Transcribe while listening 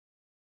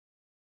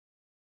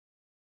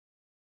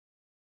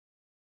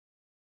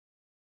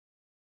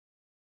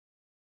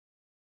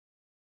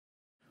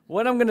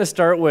What I'm going to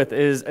start with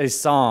is a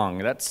song.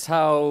 That's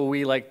how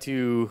we like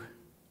to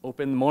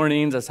open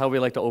mornings, that's how we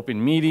like to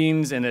open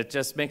meetings, and it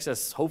just makes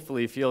us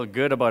hopefully feel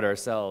good about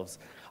ourselves.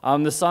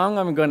 The song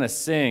I'm going to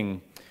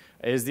sing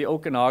is the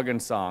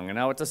Okanagan song. And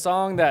now it's a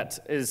song that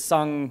is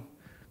sung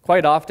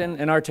quite often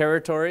in our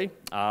territory.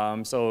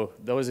 So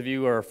those of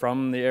you who are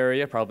from the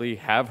area probably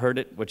have heard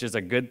it, which is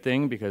a good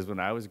thing because when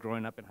I was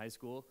growing up in high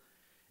school,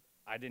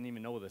 I didn't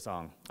even know the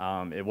song.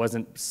 It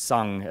wasn't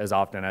sung as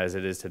often as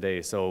it is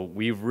today. So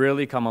we've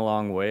really come a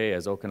long way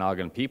as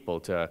Okanagan people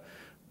to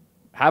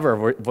have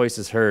our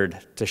voices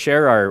heard, to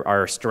share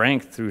our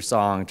strength through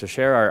song, to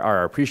share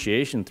our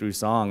appreciation through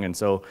song. And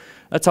so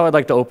that's how I'd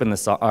like to open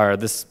this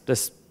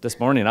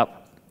morning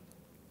up.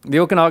 The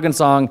Okanagan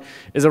song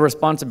is a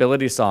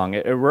responsibility song.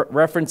 It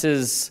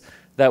references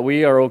that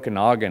we are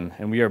Okanagan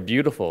and we are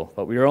beautiful,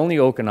 but we are only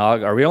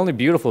Okanagan, are we only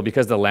beautiful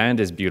because the land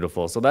is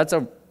beautiful. So that's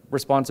a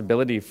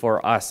responsibility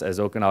for us as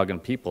Okanagan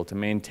people to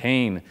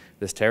maintain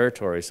this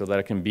territory so that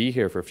it can be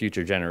here for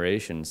future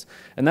generations.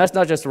 And that's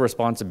not just a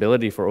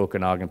responsibility for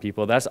Okanagan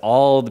people, that's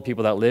all the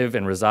people that live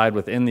and reside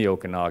within the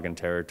Okanagan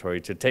territory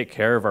to take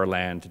care of our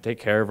land, to take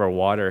care of our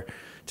water,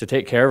 to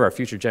take care of our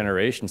future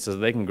generations so that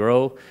they can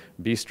grow,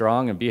 be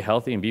strong, and be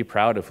healthy and be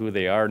proud of who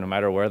they are no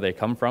matter where they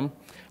come from.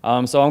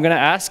 So I'm going to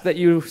ask that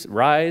you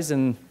rise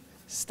and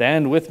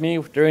stand with me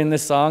during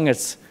this song.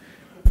 It's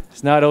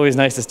not always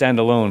nice to stand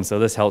alone, so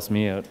this helps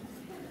me out.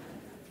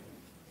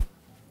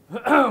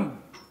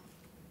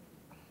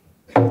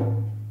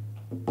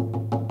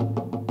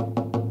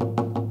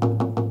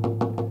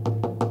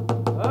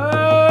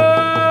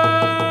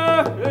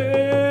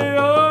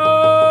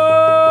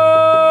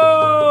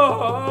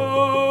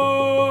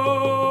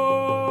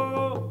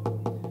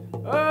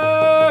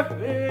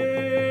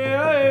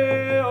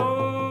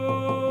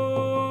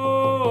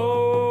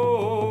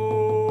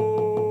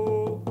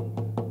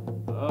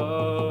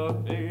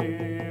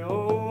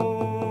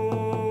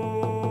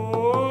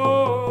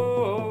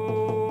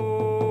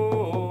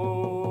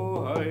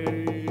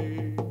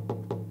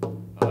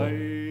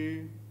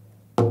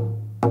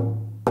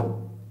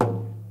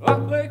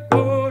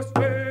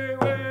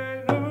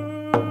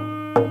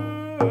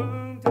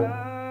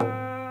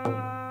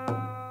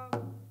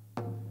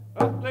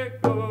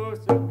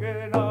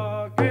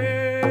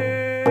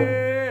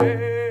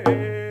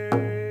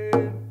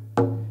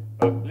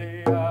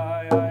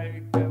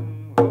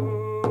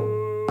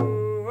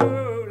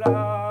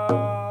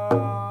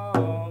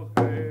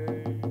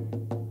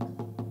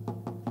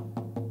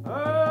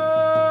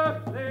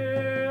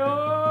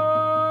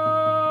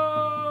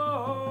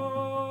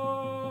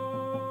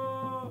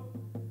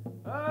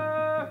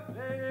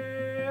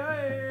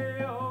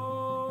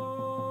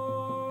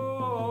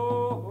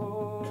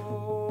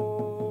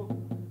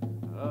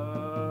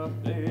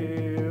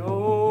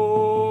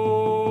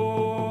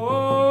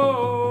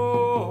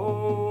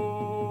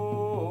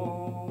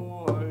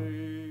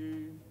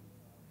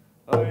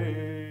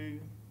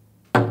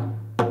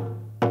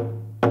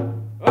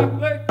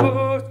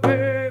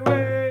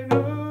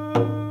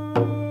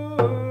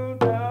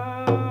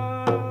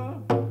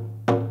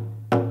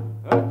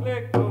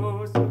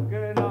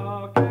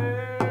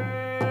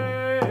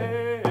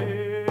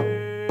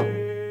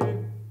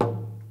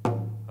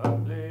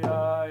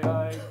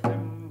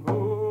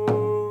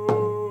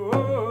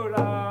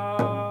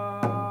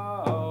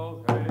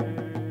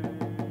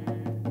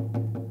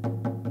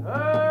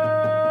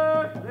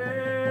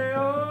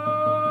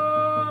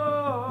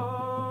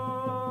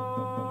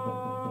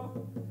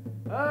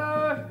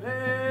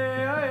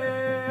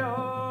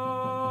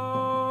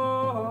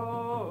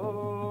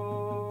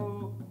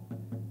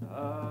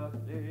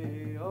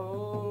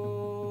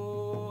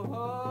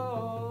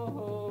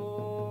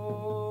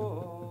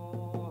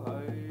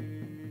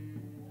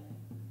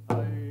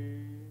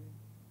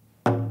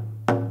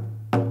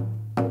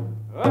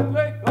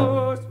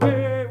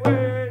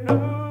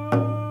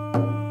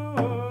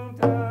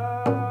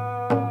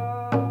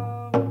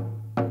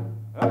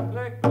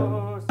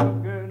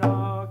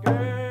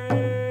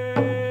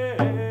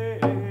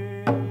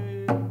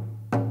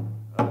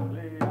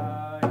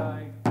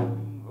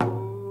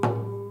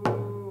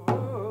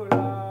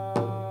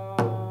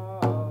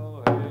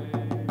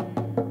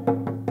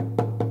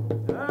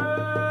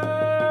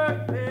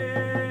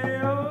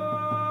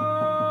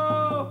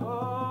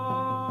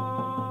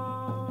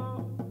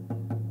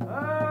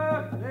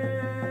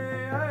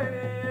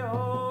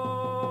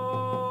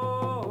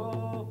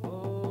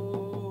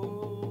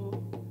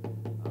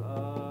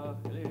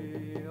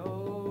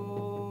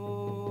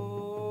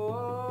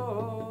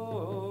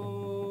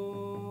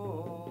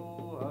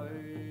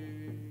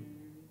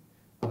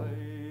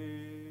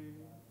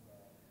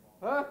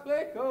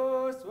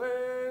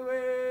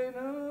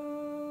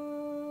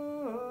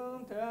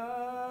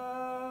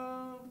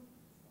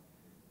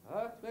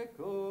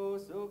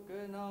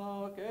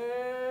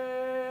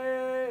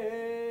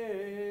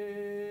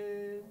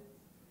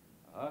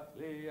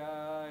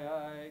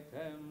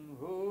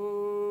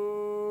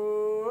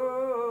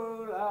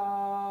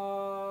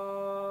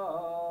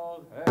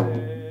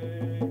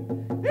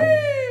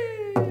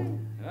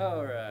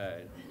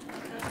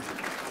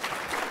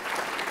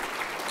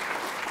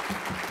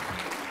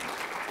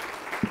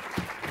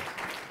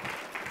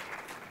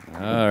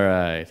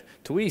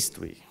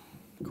 Twistwi,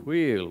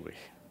 queelwi.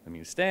 That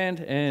means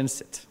stand and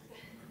sit.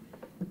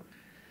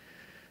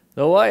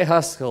 The Wai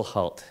Huskell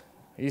halt.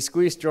 He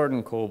squeezed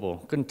Jordan Coble.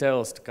 Couldn't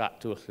tell us to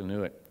got to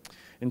it.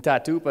 In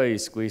Tatupa, he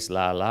squeezed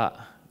La La.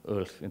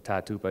 In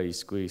Tatupa, he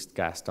squeezed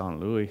Gaston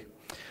Louis.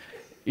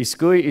 He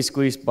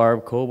squeezed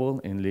Barb Coble.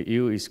 In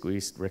Liu, he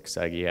squeezed Rick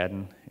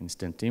Sagiaden. In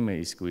Stentima,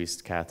 he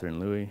squeezed Catherine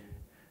Louis.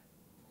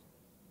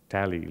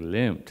 Tally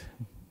limped.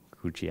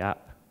 Kuchiap.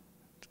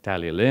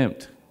 Tally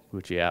limped.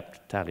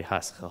 Puchiap, Tally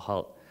Haskell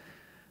halt.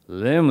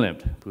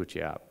 Limped,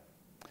 Puchiap.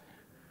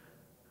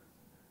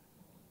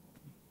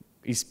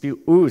 Ispiu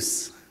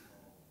us,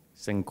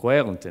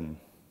 Senquelton,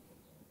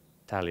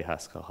 Tally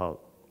Haskell halt.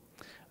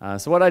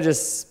 So what I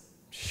just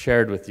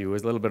shared with you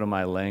was a little bit of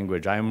my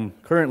language. I'm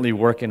currently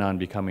working on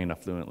becoming a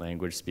fluent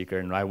language speaker,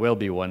 and I will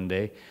be one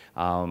day.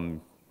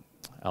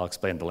 I'll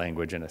explain the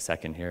language in a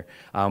second here.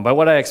 But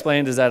what I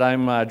explained is that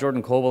I'm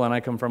Jordan Coble and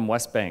I come from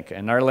West Bank.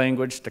 And our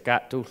language,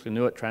 Takatu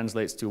Inuit,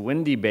 translates to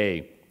Windy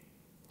Bay.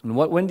 And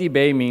what Windy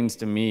Bay means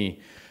to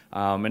me,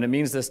 and it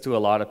means this to a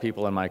lot of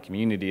people in my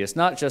community, it's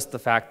not just the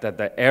fact that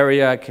the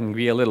area can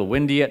be a little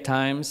windy at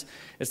times.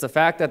 It's the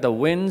fact that the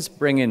winds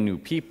bring in new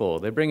people.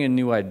 They bring in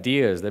new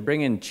ideas. They bring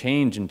in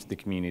change into the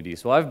community.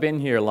 So I've been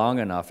here long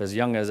enough, as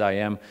young as I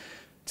am,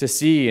 to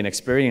see and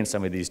experience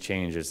some of these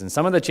changes. And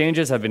some of the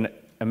changes have been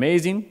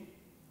amazing.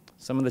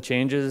 Some of the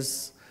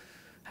changes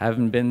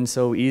haven't been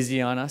so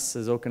easy on us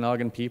as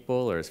Okanagan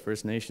people or as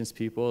First Nations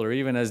people or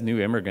even as new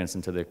immigrants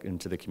into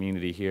the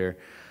community here.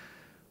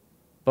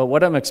 But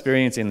what I'm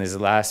experiencing these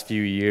last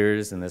few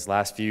years and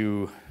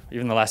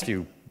even the last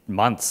few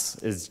months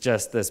is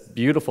just this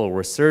beautiful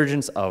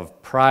resurgence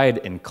of pride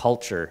in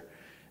culture.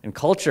 And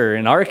culture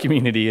in our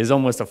community is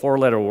almost a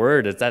four-letter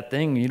word. It's that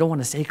thing, you don't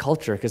want to say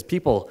culture because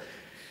people,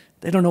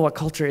 they don't know what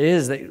culture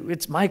is.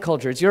 It's my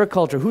culture, it's your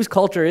culture. Whose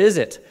culture is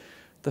it?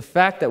 The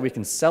fact that we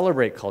can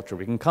celebrate culture,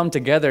 we can come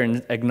together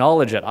and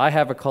acknowledge it. I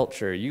have a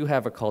culture, you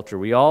have a culture,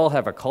 we all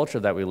have a culture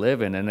that we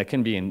live in, and it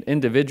can be an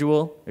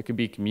individual, it could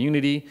be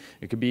community,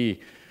 it could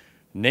be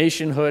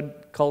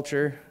nationhood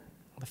culture.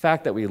 The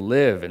fact that we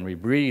live and we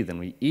breathe and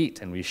we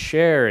eat and we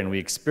share and we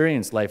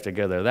experience life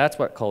together, that's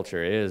what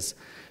culture is.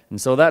 And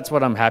so that's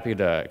what I'm happy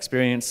to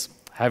experience,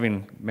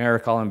 having Mayor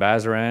Colin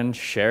Bazaran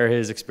share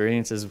his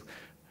experiences,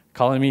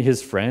 calling me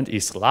his friend,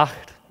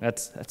 Islacht.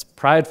 That's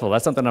prideful.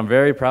 That's something I'm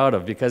very proud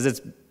of because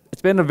it's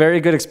been a very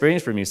good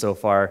experience for me so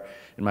far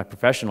in my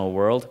professional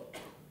world.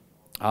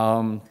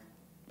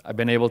 I've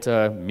been able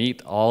to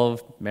meet all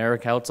of Mayor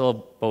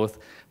Council, both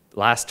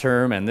last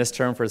term and this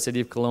term for the City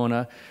of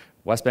Kelowna.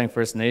 West Bank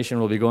First Nation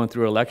will be going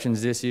through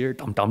elections this year,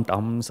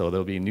 so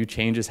there'll be new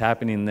changes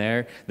happening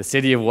there. The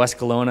City of West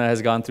Kelowna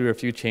has gone through a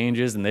few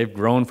changes, and they've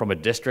grown from a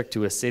district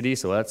to a city,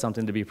 so that's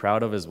something to be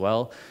proud of as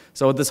well.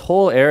 So this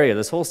whole area,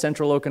 this whole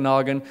central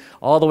Okanagan,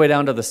 all the way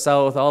down to the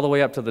south, all the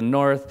way up to the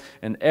north,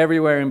 and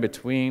everywhere in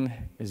between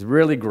is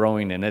really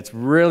growing, and it's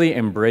really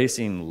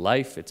embracing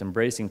life, it's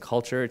embracing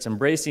culture, it's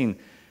embracing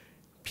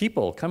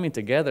people coming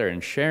together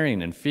and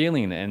sharing and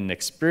feeling and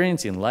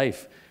experiencing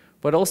life,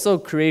 but also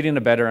creating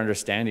a better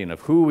understanding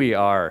of who we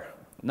are,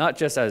 not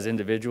just as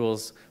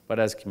individuals, but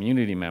as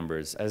community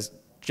members, as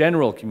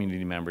general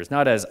community members,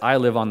 not as I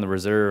live on the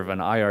reserve on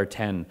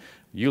IR10,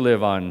 you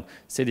live on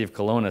City of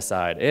Kelowna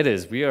side. It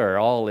is, we are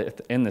all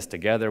in this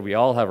together. We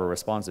all have a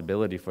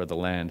responsibility for the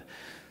land.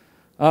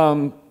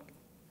 So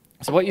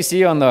what you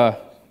see on the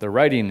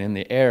writing in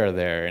the air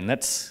there, and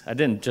I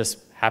didn't just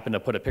happen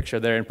to put a picture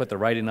there and put the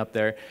writing up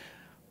there.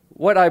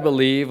 What I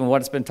believe and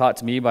what's been taught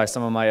to me by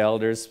some of my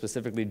elders,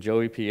 specifically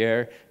Joey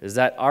Pierre, is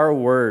that our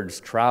words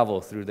travel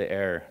through the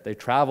air. They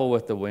travel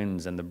with the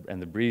winds and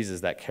the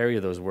breezes that carry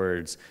those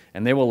words,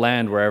 and they will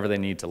land wherever they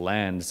need to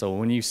land. So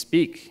when you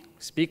speak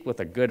with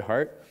a good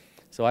heart.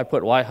 So I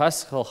put Wai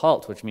Huskell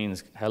halt, which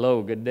means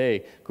hello, good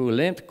day.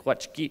 Kulimp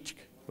kwachkich,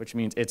 which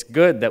means it's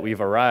good that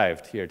we've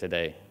arrived here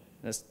today.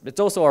 It's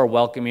also our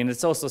welcoming.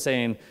 It's also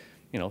saying,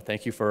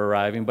 thank you for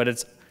arriving, but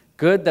it's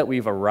good that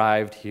we've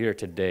arrived here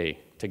today,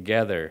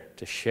 together,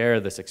 to share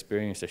this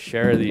experience, to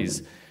share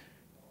this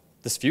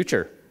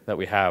future that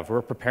we have.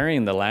 We're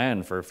preparing the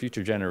land for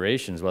future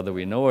generations, whether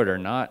we know it or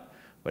not,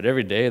 but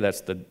every day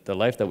that's the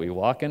life that we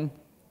walk in.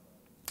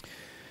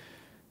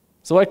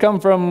 So I come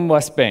from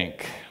West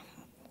Bank.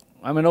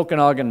 I'm an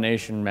Okanagan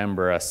Nation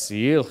member, a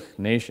Seal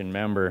Nation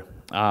member.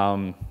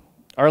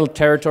 Our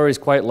territory is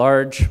quite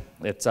large.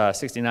 It's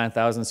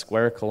 69,000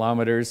 square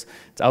kilometers.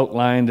 It's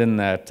outlined in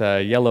that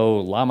yellow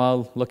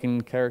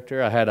llama-looking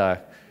character. I had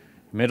a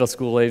middle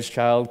school-aged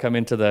child come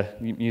into the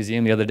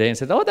museum the other day and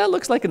said, oh, that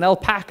looks like an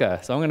alpaca.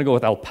 So I'm going to go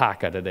with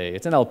alpaca today.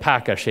 It's an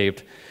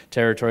alpaca-shaped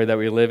territory that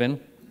we live in.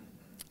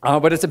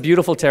 But it's a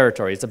beautiful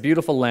territory. It's a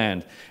beautiful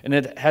land. And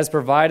it has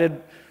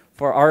provided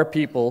for our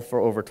people for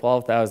over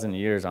 12,000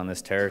 years on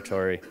this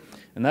territory.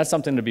 And that's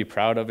something to be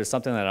proud of. It's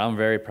something that I'm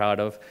very proud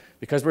of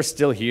because we're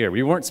still here.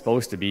 We weren't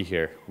supposed to be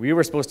here. We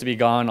were supposed to be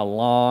gone a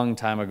long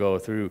time ago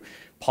through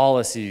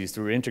policies,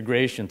 through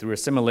integration, through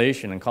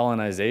assimilation and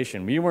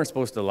colonization. We weren't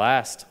supposed to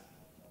last.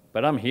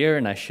 But I'm here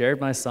and I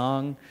shared my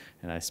song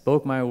and I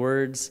spoke my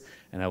words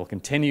and I will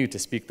continue to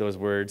speak those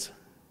words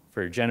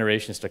for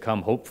generations to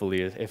come,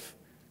 hopefully, if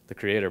the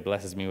Creator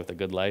blesses me with a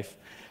good life.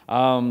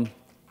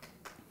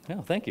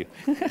 Yeah, thank you.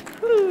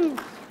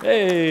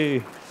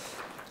 Hey.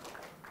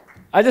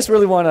 I just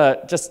really want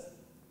to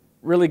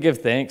really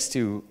give thanks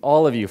to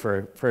all of you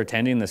for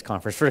attending this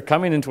conference, for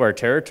coming into our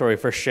territory,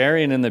 for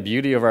sharing in the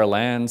beauty of our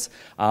lands.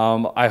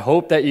 I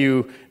hope that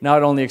you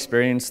not only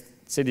experience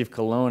the city of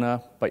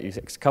Kelowna, but you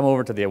come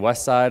over to the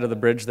west side of the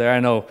bridge there. I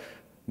know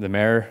the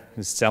mayor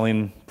is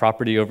selling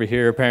property over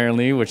here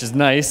apparently, which is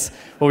nice,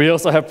 but we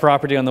also have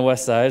property on the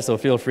west side, so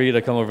feel free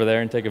to come over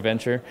there and take a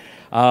venture.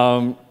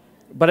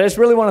 But I just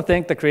really want to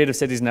thank the Creative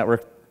Cities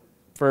Network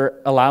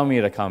for allowing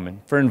me to come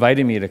and for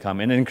inviting me to come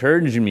and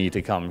encouraging me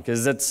to come,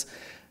 because it's,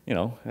 you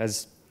know,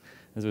 as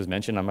was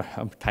mentioned,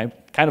 I'm kind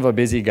of a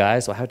busy guy,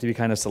 so I have to be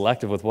kind of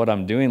selective with what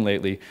I'm doing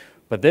lately.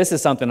 But this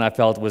is something I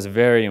felt was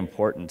very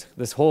important.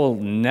 This whole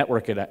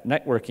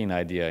networking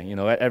idea, you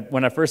know,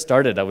 when I first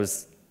started, I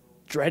was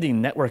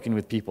dreading networking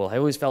with people. I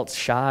always felt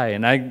shy,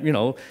 and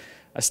I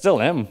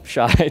still am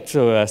shy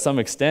to some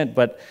extent,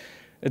 but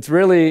it's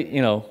really,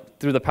 you know,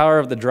 through the power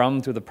of the drum,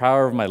 through the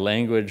power of my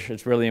language,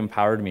 it's really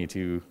empowered me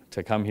to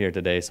come here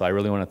today. So I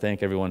really want to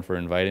thank everyone for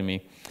inviting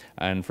me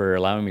and for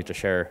allowing me to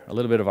share a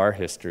little bit of our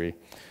history.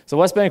 So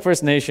West Bank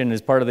First Nation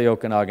is part of the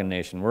Okanagan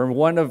Nation. We're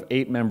one of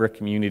 8 member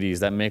communities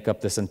that make up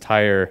this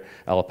entire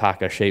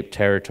alpaca-shaped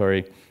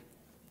territory.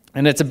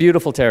 And it's a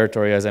beautiful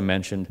territory, as I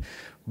mentioned.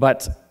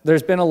 But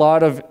there's been a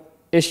lot of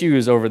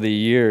issues over the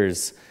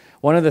years.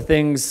 One of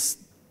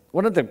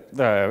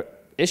the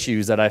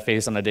issues that I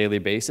face on a daily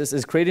basis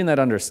is creating that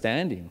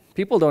understanding.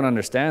 People don't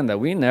understand that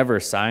we never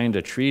signed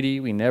a treaty,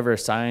 we never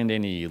signed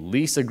any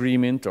lease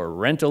agreement or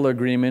rental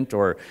agreement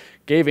or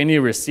gave any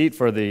receipt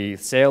for the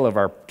sale of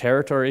our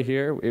territory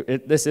here.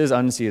 This is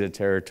unceded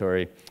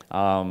territory,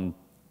 and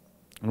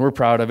we're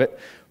proud of it.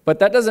 But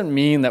that doesn't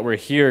mean that we're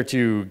here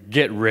to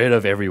get rid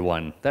of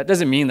everyone. That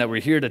doesn't mean that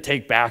we're here to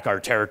take back our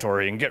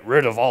territory and get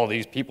rid of all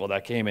these people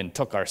that came and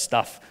took our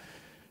stuff.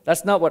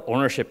 That's not what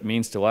ownership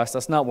means to us.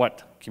 That's not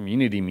what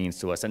community means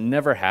to us. It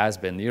never has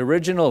been. The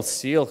original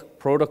SEAL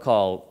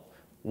protocol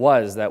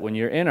was that when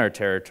you're in our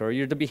territory,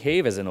 you're to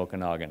behave as an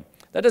Okanagan.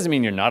 That doesn't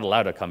mean you're not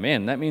allowed to come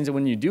in. That means that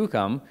when you do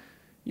come,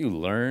 you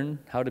learn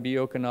how to be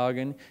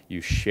Okanagan. You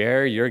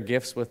share your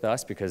gifts with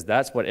us, because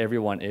that's what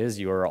everyone is.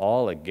 You are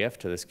all a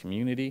gift to this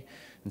community.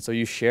 And so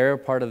you share a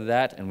part of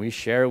that, and we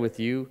share with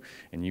you,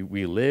 and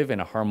we live in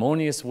a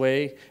harmonious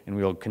way, and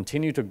we will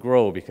continue to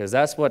grow, because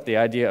that's what the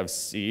idea of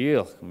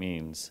SEAL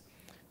means.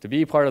 To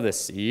be part of the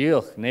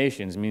SEAL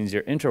nations means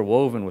you're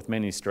interwoven with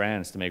many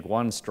strands to make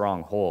one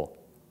strong whole.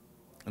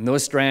 And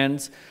those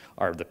strands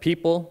are the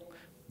people,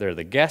 they're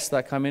the guests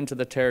that come into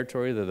the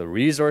territory, they're the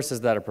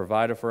resources that are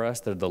provided for us,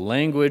 they're the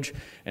language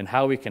and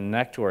how we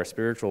connect to our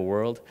spiritual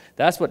world.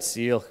 That's what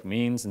SEAL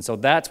means, and so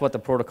that's what the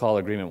protocol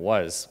agreement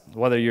was.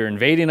 Whether you're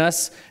invading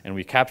us and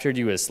we captured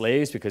you as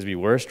slaves because we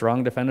were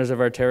strong defenders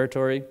of our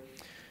territory,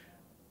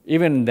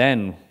 even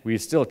then, we'd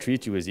still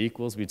treat you as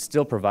equals, we'd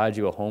still provide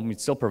you a home, we'd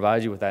still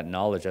provide you with that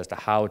knowledge as to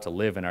how to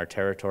live in our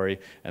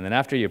territory, and then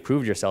after you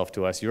proved yourself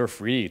to us, you're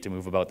free to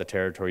move about the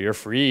territory, you're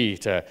free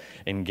to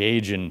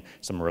engage in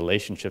some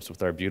relationships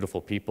with our beautiful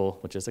people,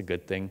 which is a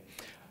good thing.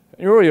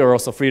 You're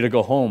also free to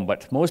go home,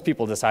 but most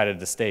people decided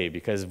to stay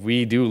because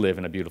we do live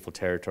in a beautiful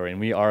territory, and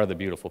we are the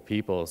beautiful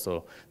people,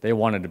 so they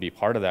wanted to be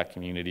part of that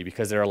community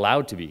because they're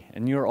allowed to be,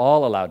 and you're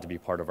all allowed to be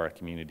part of our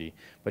community,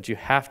 but you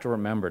have to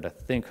remember to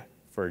think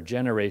for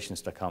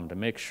generations to come, to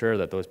make sure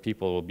that those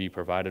people will be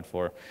provided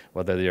for,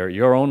 whether they're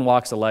your own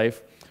walks of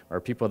life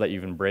or people that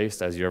you've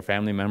embraced as your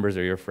family members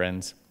or your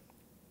friends.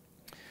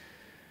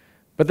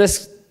 But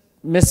this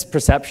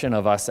misperception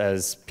of us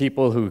as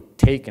people who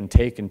take and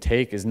take and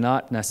take is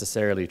not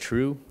necessarily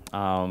true.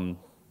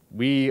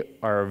 We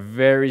are a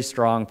very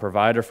strong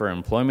provider for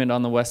employment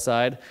on the west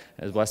side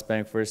as West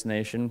Bank First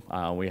Nation.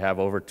 We have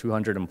over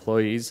 200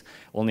 employees,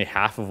 only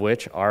half of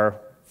which are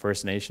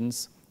First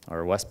Nations,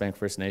 or West Bank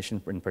First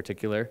Nation in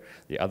particular.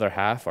 The other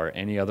half are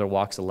any other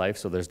walks of life,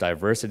 so there's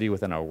diversity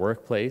within our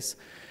workplace.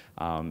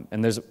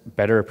 And there's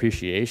better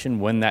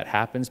appreciation when that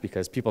happens,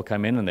 because people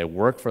come in and they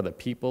work for the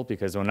people,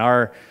 because when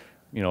our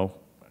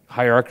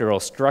hierarchical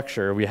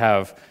structure, we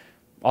have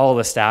all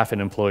the staff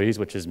and employees,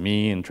 which is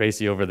me and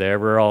Tracy over there.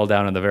 We're all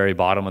down at the very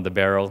bottom of the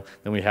barrel.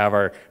 Then we have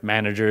our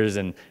managers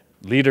and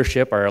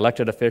leadership, our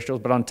elected officials.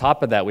 But on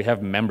top of that, we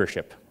have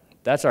membership.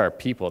 That's our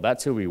people.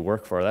 That's who we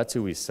work for. That's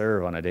who we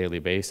serve on a daily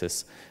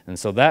basis. And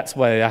so that's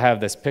why I have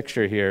this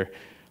picture here.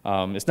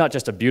 It's not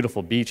just a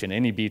beautiful beach and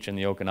any beach in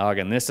the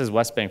Okanagan. This is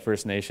West Bank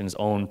First Nation's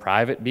own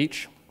private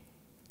beach,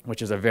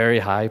 which is a very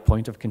high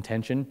point of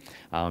contention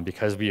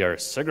because we are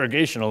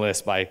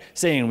segregationalists by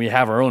saying we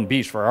have our own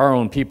beach for our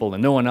own people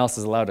and no one else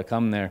is allowed to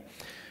come there,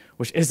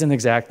 which isn't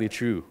exactly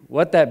true.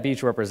 What that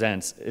beach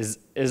represents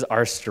is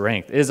our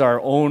strength, is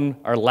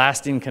our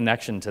lasting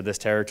connection to this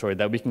territory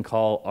that we can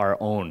call our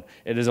own.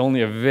 It is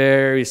only a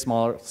very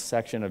small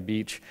section of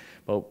beach,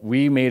 but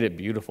we made it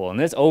beautiful, and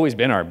it's always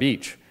been our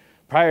beach.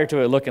 Prior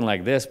to it looking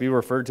like this, we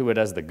referred to it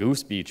as the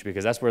Goose Beach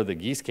because that's where the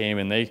geese came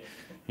and they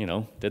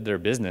did their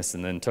business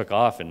and then took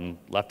off and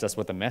left us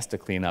with a mess to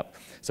clean up.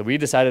 So we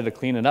decided to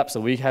clean it up so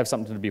we have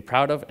something to be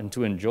proud of and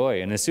to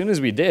enjoy. And as soon as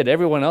we did,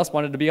 everyone else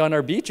wanted to be on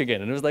our beach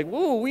again. And it was like,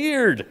 whoa,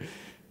 weird.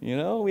 We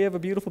have a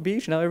beautiful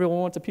beach. Now everyone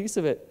wants a piece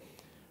of it.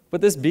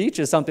 But this beach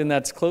is something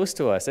that's close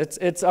to us.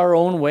 It's our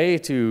own way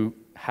to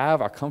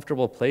have a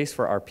comfortable place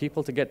for our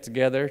people to get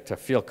together, to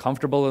feel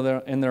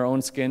comfortable in their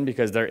own skin,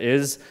 because there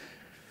is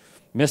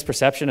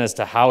misperception as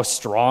to how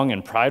strong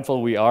and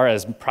prideful we are.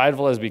 As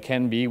prideful as we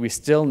can be, we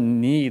still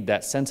need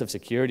that sense of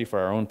security for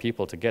our own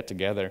people to get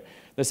together.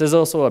 This is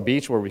also a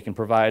beach where we can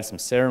provide some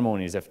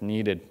ceremonies if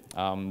needed.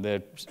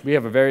 We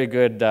have a very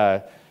good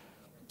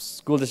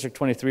School District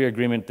 23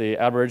 agreement, the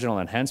Aboriginal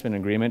Enhancement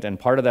Agreement, and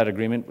part of that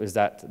agreement was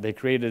that they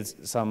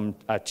created some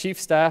chief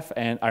staff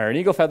and an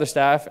Eagle Feather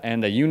staff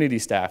and a Unity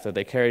staff that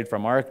they carried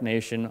from our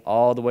nation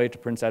all the way to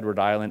Prince Edward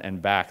Island and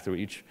back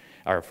through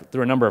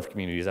a number of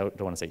communities. I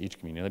don't want to say each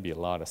community, that'd be a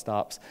lot of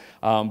stops.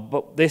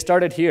 But they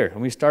started here,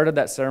 and we started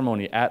that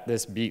ceremony at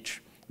this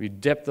beach. We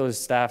dipped those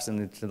staffs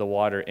into the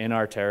water in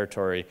our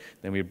territory,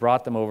 then we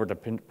brought them over to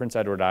Prince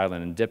Edward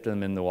Island and dipped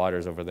them in the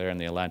waters over there in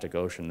the Atlantic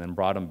Ocean, then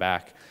brought them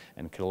back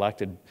and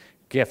collected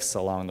gifts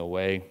along the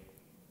way.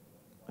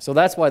 So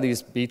that's why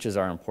these beaches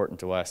are important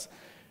to us.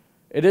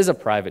 It is a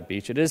private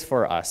beach, it is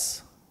for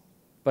us,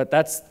 but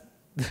that's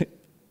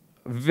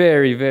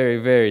very, very,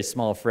 very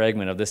small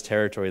fragment of this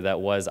territory that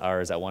was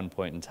ours at one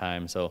point in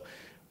time. So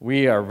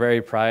we are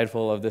very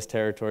prideful of this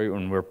territory,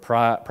 and we're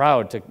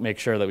proud to make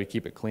sure that we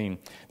keep it clean.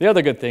 The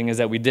other good thing is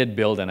that we did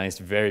build a nice,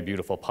 very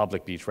beautiful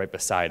public beach right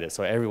beside it,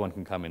 so everyone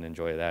can come and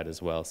enjoy that as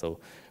well. So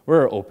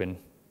we're open.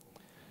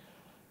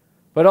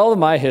 But all of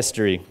my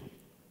history,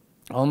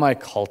 all my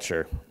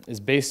culture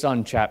is based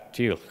on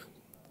Chaptooth.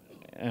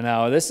 And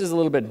now this is a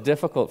little bit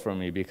difficult for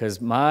me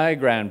because my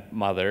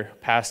grandmother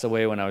passed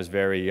away when I was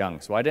very young.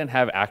 So I didn't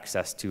have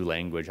access to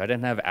language. I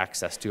didn't have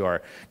access to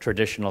our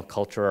traditional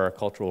culture, our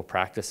cultural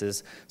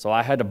practices. So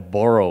I had to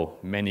borrow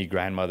many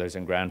grandmothers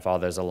and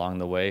grandfathers along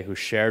the way who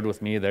shared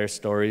with me their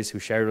stories, who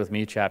shared with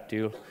me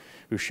Chaptooth,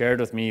 who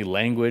shared with me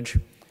language,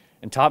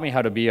 and taught me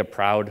how to be a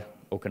proud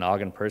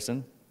Okanagan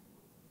person.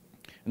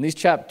 And these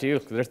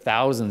Chaptooth, they're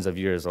thousands of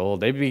years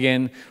old. They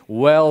begin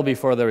well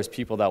before there was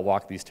people that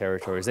walked these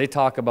territories. They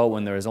talk about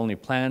when there was only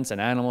plants and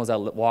animals that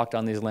walked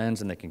on these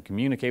lands and they can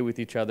communicate with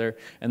each other.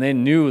 And they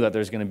knew that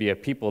there's going to be a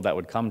people that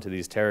would come to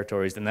these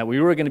territories and that we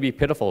were going to be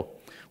pitiful.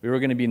 We were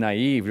going to be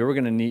naive. We were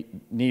going to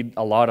need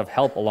a lot of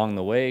help along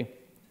the way.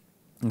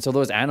 And so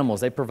those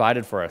animals, they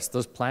provided for us.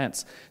 Those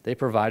plants, they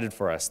provided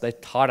for us. They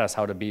taught us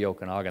how to be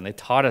Okanagan. They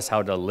taught us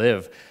how to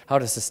live, how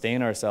to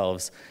sustain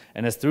ourselves.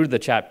 And it's through the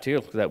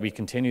Chaptooth that we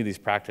continue these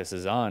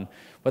practices on.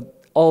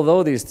 But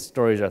although these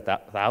stories are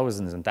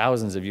thousands and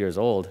thousands of years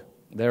old,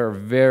 they're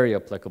very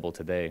applicable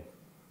today.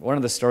 One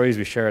of the stories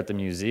we share at the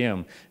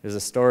museum is a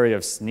story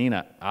of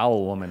Snina,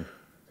 owl woman,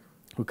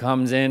 who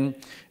comes in,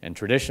 and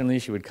traditionally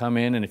she would come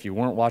in, and if you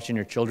weren't watching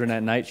your children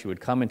at night, she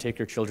would come and take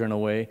your children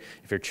away.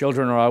 If your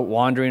children are out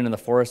wandering in the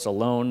forest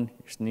alone,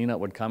 Nina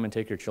would come and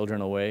take your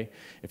children away.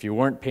 If you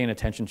weren't paying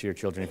attention to your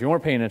children, if you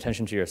weren't paying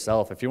attention to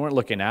yourself, if you weren't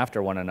looking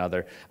after one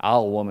another,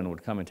 Owl Woman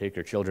would come and take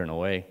your children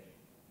away.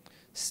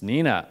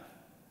 Snina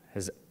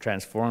has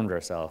transformed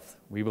herself.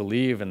 We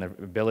believe in the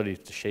ability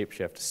to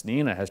shapeshift.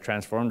 Snina has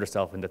transformed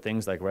herself into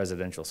things like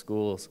residential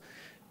schools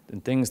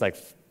and things like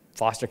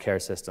foster care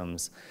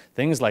systems,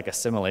 things like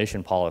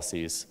assimilation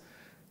policies,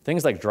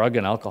 things like drug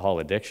and alcohol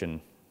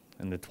addiction,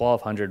 and the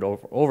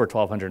over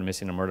 1,200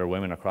 missing and murdered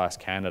women across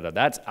Canada.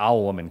 That's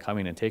Owl Woman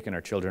coming and taking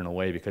our children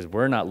away because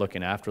we're not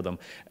looking after them.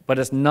 But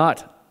it's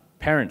not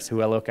parents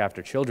who look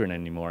after children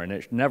anymore, and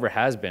it never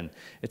has been.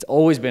 It's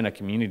always been a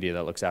community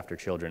that looks after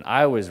children.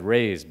 I was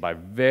raised by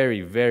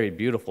very, very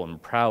beautiful and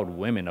proud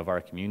women of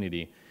our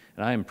community,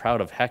 and I am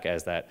proud of heck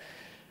as that.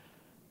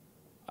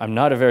 I'm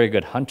not a very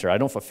good hunter. I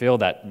don't fulfill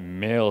that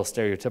male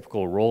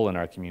stereotypical role in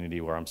our community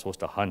where I'm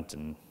supposed to hunt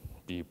and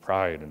be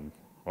pride and,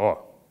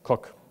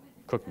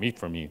 cook meat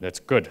for me, that's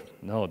good.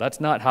 No, that's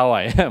not how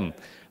I am.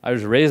 I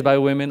was raised by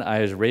women.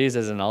 I was raised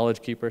as a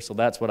knowledge keeper, so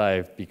that's what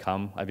I've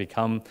become.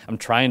 I'm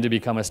trying to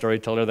become a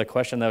storyteller. The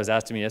question that was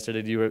asked to me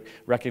yesterday, do you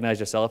recognize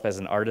yourself as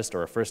an artist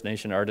or a First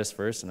Nation artist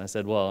first? And I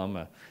said, well,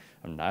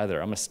 I'm neither.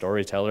 I'm a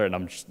storyteller, and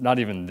I'm just not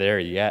even there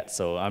yet.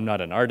 So I'm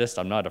not an artist.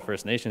 I'm not a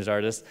First Nations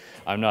artist.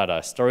 I'm not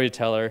a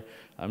storyteller.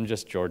 I'm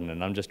just Jordan,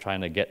 and I'm just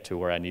trying to get to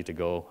where I need to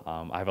go.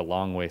 I have a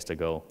long ways to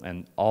go,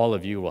 and all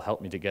of you will help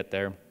me to get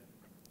there.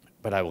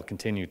 But I will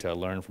continue to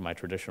learn from my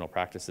traditional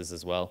practices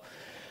as well.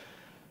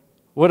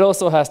 What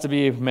also has to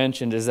be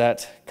mentioned is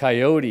that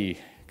Coyote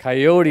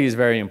is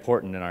very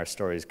important in our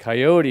stories.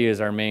 Coyote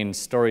is our main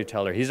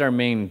storyteller. He's our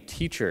main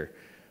teacher,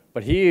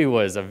 but he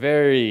was a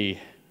very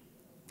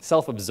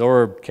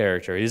self-absorbed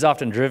character. He's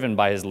often driven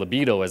by his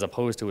libido as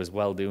opposed to his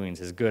well-doings,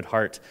 his good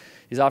heart.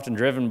 He's often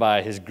driven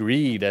by his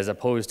greed as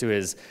opposed to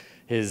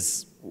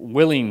his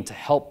willing to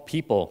help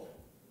people.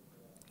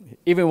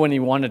 Even when he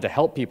wanted to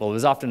help people, it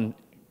was often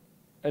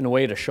in a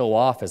way to show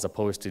off as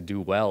opposed to do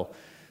well.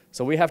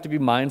 So we have to be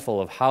mindful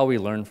of how we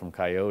learn from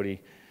Coyote.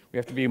 We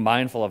have to be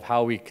mindful of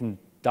how we can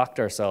ducked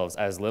ourselves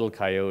as little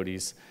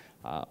coyotes,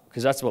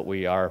 because that's what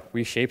we are.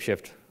 We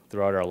shapeshift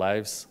throughout our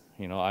lives.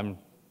 You know,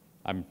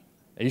 I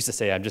used to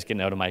say I'm just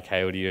getting out of my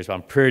coyote years, but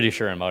I'm pretty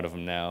sure I'm out of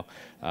them now.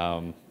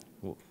 I'm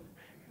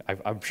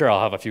sure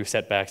I'll have a few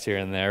setbacks here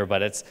and there,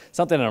 but it's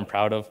something that I'm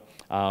proud of.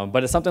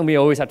 But it's something we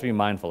always have to be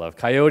mindful of.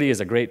 Coyote is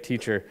a great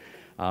teacher,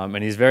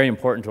 and he's very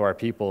important to our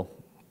people,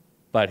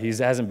 but he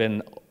hasn't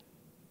been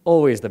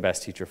always the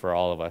best teacher for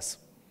all of us.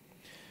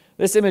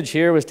 This image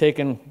here was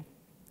taken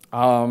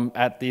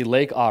at the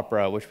Lake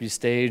Opera, which we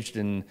staged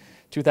in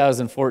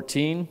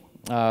 2014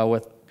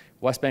 with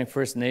West Bank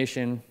First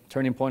Nation,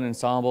 Turning Point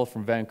Ensemble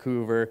from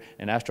Vancouver,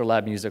 and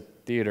Astrolabe Music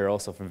Theatre,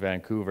 also from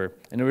Vancouver.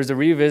 And it was a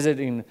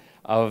revisiting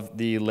of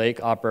the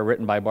Lake Opera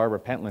written by Barbara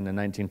Pentland in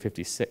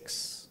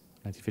 1956,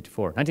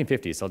 1954,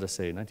 1950s, I'll just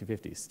say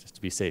 1950s, just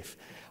to be safe.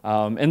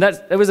 And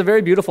it was a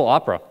very beautiful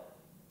opera.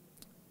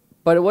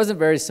 But it wasn't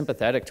very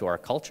sympathetic to our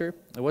culture.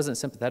 It wasn't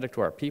sympathetic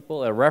to our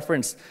people. It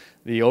referenced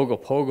the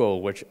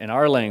Ogopogo, which in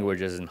our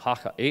language is in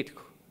Haka'etk.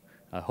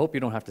 I hope you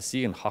don't have to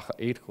see in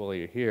Haka'etk while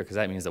you're here, because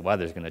that means the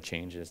weather's going to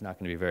change. It's not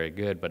going to be very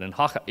good. But in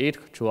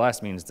Haka'etk to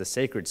us means the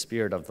sacred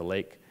spirit of the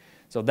lake.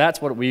 So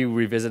that's what we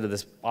revisited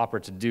this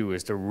opera to do,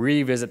 is to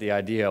revisit the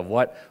idea of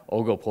what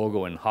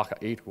Ogopogo and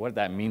Haka'etk, what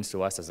that means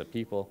to us as a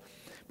people.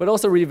 But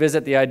also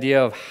revisit the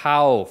idea of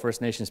how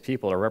First Nations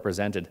people are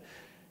represented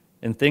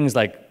in things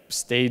like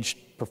staged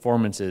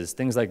performances,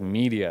 things like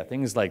media,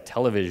 things like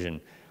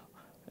television,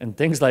 and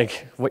things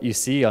like what you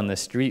see on the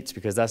streets,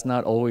 because that's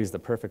not always the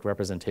perfect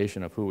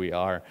representation of who we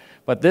are.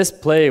 But this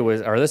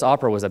this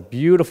opera was a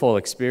beautiful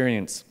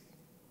experience.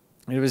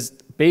 It was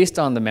based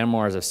on the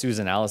memoirs of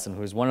Susan Allison, who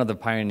was one of the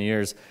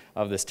pioneers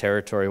of this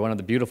territory, one of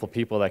the beautiful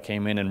people that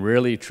came in and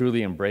really,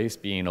 truly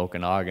embraced being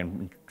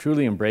Okanagan,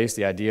 truly embraced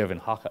the idea of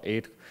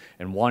Haka'etk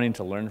and wanting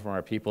to learn from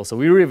our people. So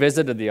we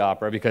revisited the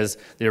opera because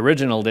the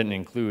original didn't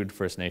include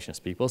First Nations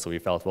people, so we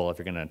felt, well, if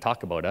you're going to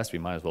talk about us, we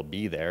might as well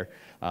be there.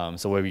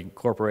 So we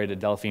incorporated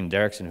Delphine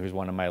Derrickson, who's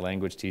one of my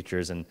language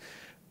teachers and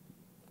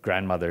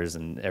grandmothers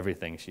and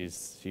everything.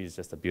 She's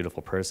just a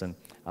beautiful person.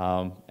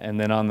 And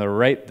then on the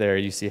right there,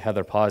 you see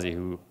Heather Pawsey,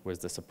 who was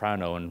the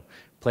soprano and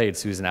played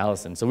Susan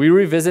Allison. So we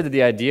revisited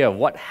the idea of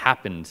what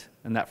happened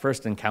in that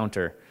first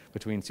encounter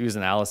between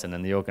Susan Allison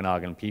and the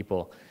Okanagan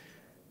people.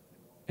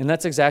 And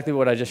that's exactly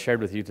what I just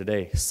shared with you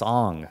today.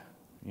 Song,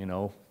 you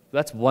know.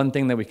 That's one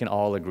thing that we can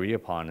all agree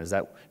upon, is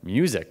that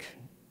music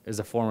is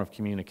a form of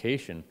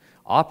communication.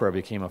 Opera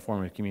became a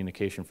form of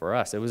communication for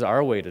us. It was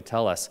our way to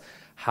tell us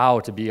how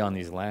to be on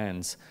these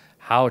lands,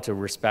 how to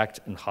respect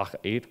and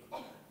Haka'etk,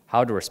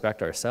 how to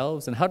respect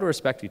ourselves, and how to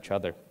respect each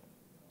other.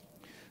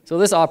 So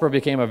this opera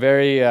became a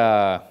very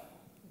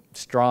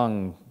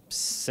strong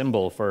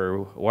symbol for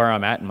where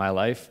I'm at in my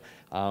life,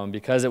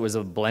 because it was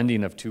a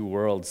blending of two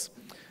worlds.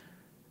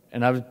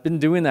 And I've been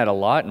doing that a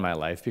lot in my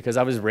life, because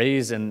I was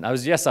raised, and I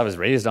was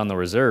raised on the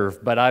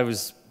reserve, but I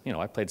was, you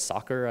know, I played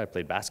soccer, I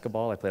played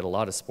basketball, I played a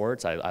lot of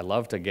sports. I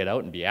love to get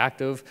out and be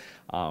active.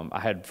 I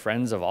had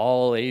friends of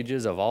all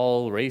ages, of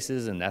all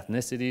races and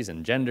ethnicities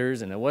and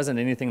genders, and it wasn't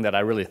anything that I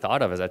really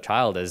thought of as a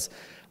child as,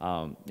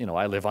 you know,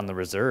 I live on the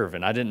reserve,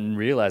 and I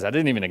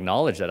didn't even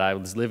acknowledge that I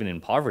was living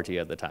in poverty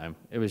at the time.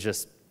 It was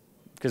just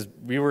because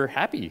we were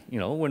happy, you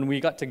know, when we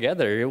got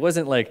together. It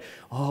wasn't like,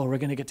 oh, we're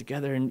going to get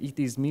together and eat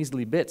these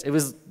measly bits. It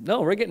was,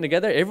 no, we're getting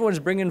together, everyone's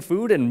bringing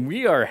food, and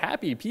we are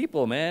happy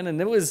people, man. And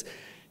it was,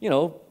 you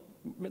know,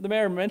 the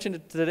mayor mentioned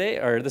it today,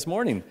 or this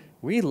morning,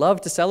 we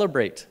love to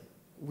celebrate.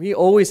 We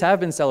always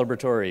have been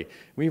celebratory.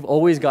 We've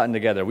always gotten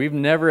together. We've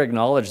never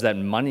acknowledged that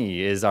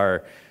money is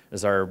our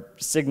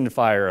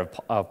signifier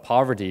of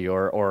poverty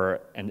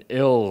or an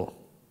ill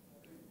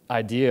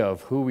idea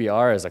of who we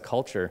are as a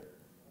culture.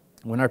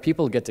 When our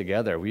people get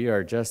together, we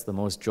are just the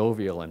most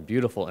jovial and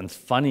beautiful and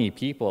funny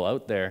people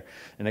out there.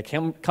 And it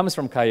comes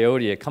from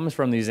Coyote. It comes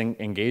from these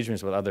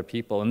engagements with other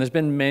people. And there's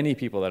been many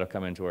people that have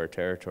come into our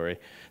territory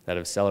that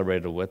have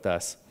celebrated with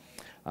us.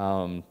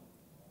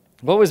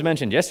 What was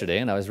mentioned yesterday,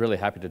 and I was really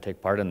happy to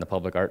take part in the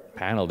public art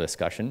panel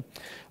discussion,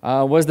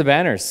 was the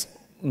banners.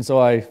 And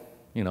so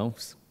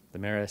the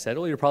mayor said,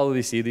 well, you'll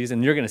probably see these,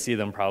 and you're going to see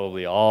them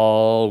probably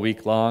all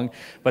week long.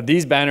 But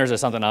these banners are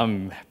something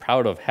I'm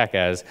proud of heck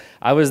as.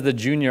 I was the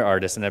junior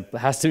artist, and it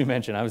has to be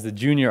mentioned, I was the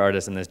junior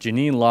artist in this.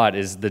 Janine Lott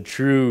is the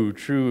true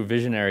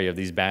visionary of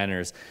these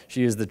banners.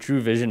 She is the true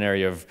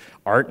visionary of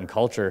art and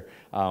culture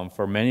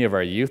for many of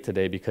our youth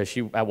today, because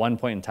she, at one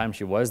point in time,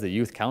 she was the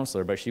youth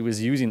counselor, but she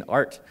was using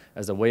art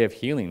as a way of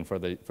healing for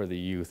the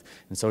youth.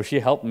 And so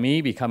she helped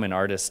me become an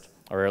artist,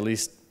 or at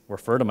least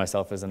refer to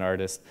myself as an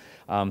artist,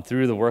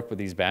 through the work with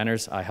these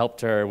banners. I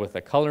helped her with the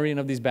coloring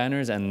of these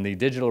banners and the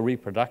digital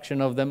reproduction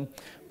of them.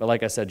 But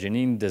like I said,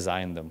 Janine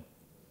designed them.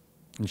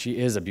 And she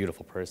is a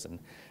beautiful person.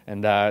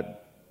 And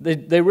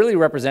they really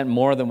represent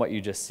more than what you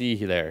just see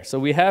there. So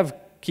we have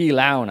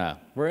Kelowna.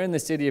 We're in the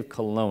city of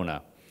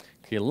Kelowna.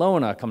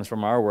 Kelowna comes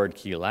from our word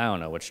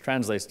Kelowna, which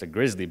translates to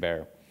grizzly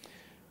bear.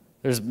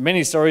 There's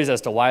many stories as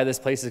to why this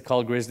place is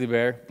called Grizzly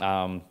Bear.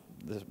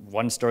 There's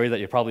one story that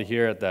you probably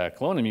hear at the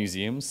Kelowna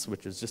Museums,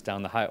 which is just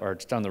down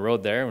the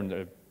road there,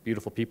 and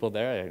beautiful people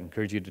there. I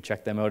encourage you to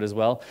check them out as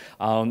well.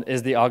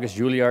 Is the August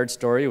Juilliard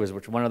story, was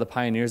one of the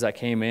pioneers that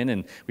came in,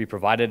 and we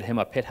provided him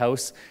a pit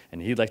house,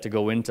 and he'd like to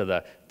go into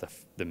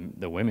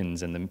the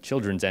women's and the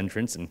children's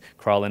entrance and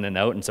crawl in and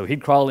out. And so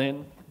he'd crawl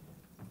in,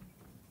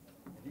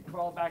 he'd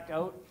crawl back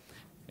out,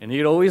 and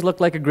he'd always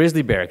look like a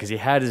grizzly bear because he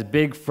had his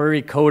big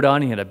furry coat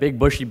on. He had a big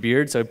bushy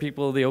beard. So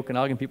the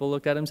Okanagan people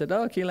looked at him and said,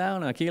 "Oh,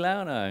 Kelowna,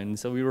 Kelowna." And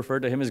so we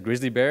referred to him as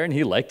Grizzly Bear, and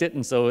he liked it.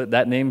 And so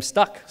that name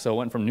stuck. So it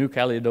went from New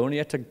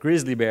Caledonia to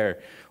Grizzly Bear,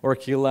 or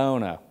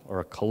Kelowna,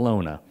 or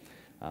Kelowna.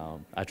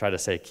 I try to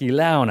say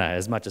Kelowna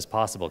as much as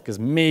possible because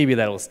maybe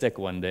that'll stick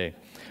one day.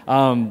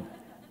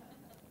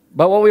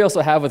 But what we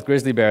also have with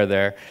Grizzly Bear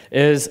there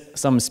is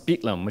some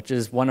speetlum, which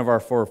is one of our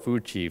 4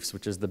 food chiefs,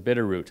 which is the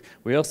bitter root.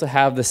 We also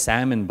have the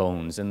salmon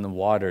bones in the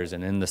waters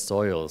and in the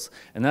soils.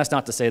 And that's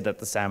not to say that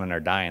the salmon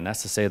are dying.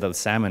 That's to say that the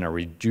salmon are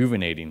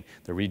rejuvenating.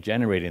 They're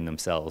regenerating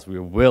themselves. We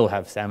will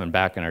have salmon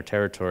back in our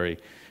territory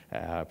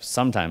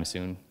sometime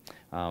soon.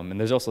 And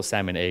there's also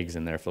salmon eggs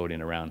in there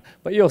floating around.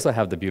 But you also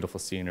have the beautiful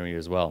scenery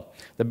as well.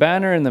 The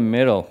banner in the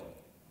middle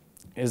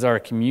is our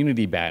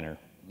community banner.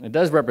 It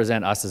does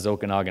represent us as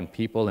Okanagan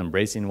people,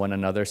 embracing one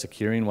another,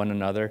 securing one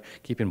another,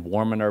 keeping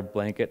warm in our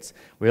blankets.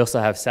 We also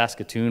have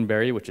Saskatoon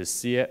Berry, which is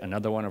Sia,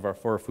 another one of our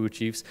 4 food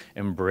chiefs,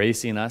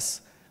 embracing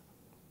us,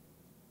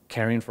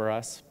 caring for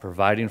us,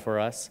 providing for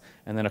us.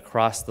 And then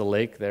across the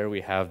lake there, we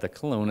have the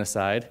Kelowna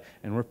side,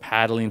 and we're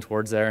paddling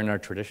towards there in our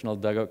traditional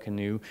dugout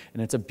canoe.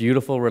 And it's a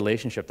beautiful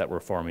relationship that we're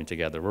forming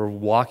together. We're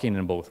walking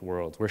in both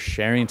worlds. We're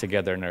sharing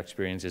together in our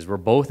experiences. We're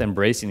both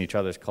embracing each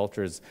other's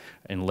cultures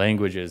and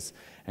languages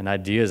and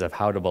ideas of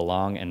how to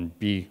belong and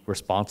be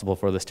responsible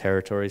for this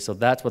territory. So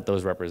that's what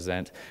those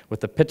represent, with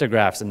the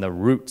pictographs and the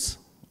roots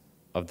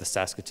of the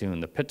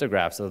Saskatoon. The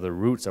pictographs are the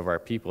roots of our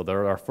people.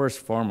 They're our first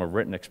form of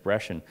written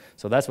expression.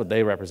 So that's what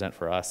they represent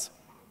for us.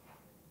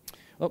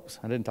 Oops,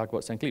 I didn't talk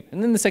about St. Cleep.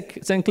 And then the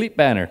St. Cleep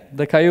banner,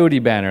 the coyote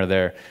banner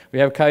there. We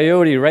have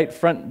coyote right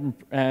front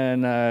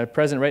and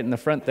present right in the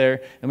front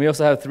there. And we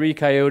also have 3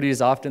 coyotes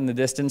off in the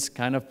distance,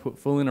 kind of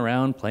fooling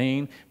around,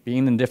 playing,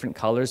 being in different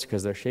colors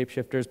because they're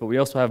shapeshifters. But we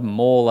also have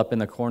Mole up in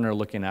the corner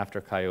looking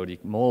after Coyote.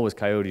 Mole was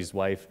Coyote's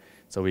wife,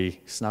 so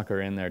we snuck her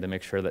in there to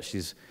make sure that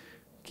she's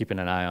keeping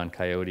an eye on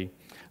Coyote.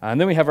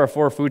 And then we have our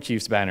 4 food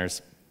chiefs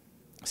banners.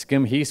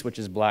 Skimheese, which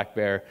is black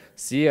bear,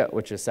 Sia,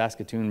 which is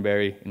Saskatoon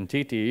berry, and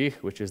Titi,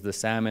 which is the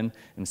salmon,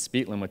 and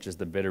Speetlum, which is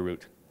the bitter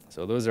root.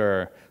 So those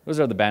are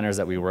the banners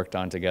that we worked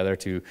on together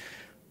to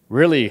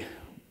really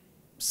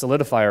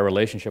solidify our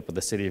relationship with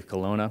the city of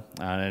Kelowna,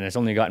 and it's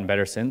only gotten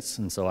better since.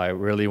 And so I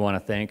really want to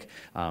thank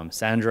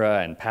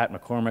Sandra and Pat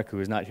McCormick, who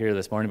is not here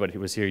this morning, but he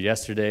was here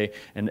yesterday,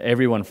 and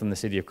everyone from the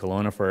city of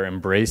Kelowna for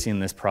embracing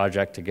this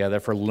project together,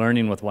 for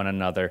learning with one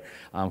another,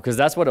 because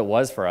that's what it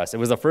was for us. It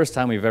was the first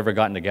time we've ever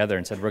gotten together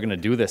and said, we're going to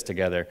do this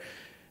together.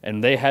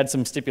 And they had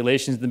some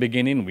stipulations in the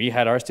beginning. We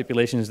had our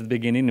stipulations at the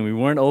beginning, and we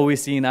weren't always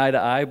seeing eye to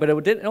eye. But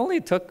it only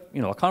took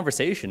a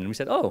conversation, and we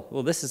said, "Oh,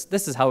 well, this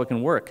is how it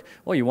can work."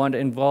 Well, you want to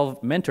involve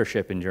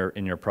mentorship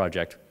in your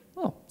project.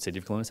 Well, City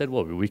of Kelowna said,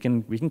 "Well, we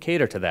can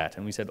cater to that."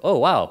 And we said, "Oh,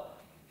 wow,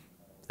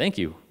 thank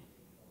you.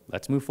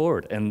 Let's move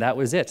forward." And that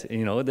was it.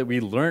 That we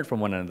learned from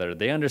one another.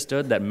 They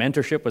understood that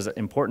mentorship was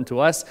important to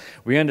us.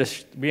 We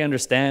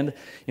understand,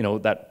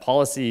 that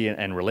policy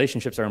and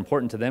relationships are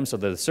important to them. So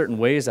there's certain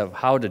ways of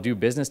how to do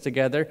business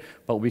together,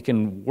 but we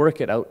can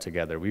work it out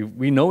together.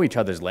 We know each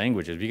other's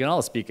languages. We can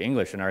all speak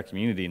English in our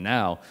community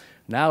now.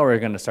 Now we're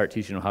going to start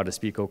teaching them how to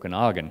speak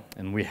Okanagan,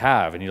 and we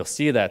have. And you'll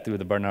see that through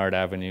the Bernard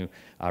Avenue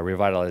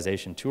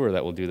revitalization tour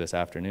that we'll do this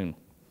afternoon.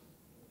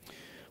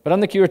 But I'm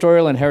the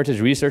curatorial and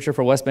heritage researcher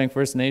for West Bank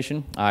First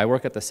Nation. I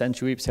work at the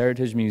Centueeps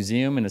Heritage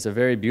Museum, and it's a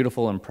very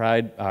beautiful and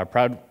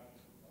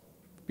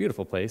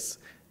beautiful place,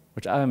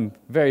 which I'm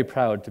very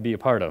proud to be a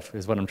part of,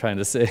 is what I'm trying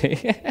to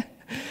say.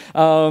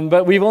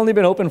 But we've only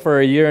been open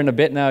for a year and a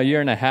bit now, a year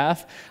and a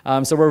half.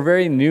 So we're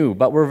very new,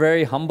 but we're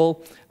very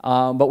humble,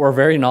 but we're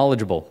very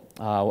knowledgeable.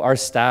 Our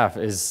staff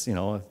is,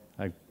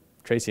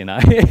 Tracy and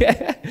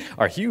I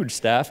are huge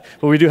staff,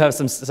 but we do have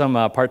some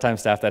part-time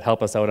staff that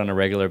help us out on a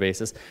regular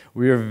basis.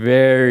 We are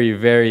very,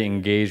 very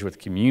engaged with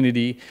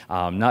community,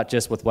 not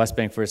just with West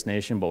Bank First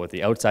Nation, but with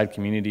the outside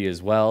community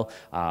as well.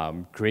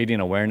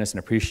 Creating awareness and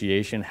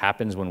appreciation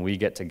happens when we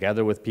get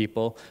together with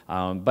people,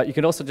 but you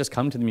can also just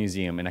come to the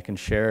museum, and I can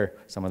share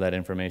some of that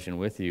information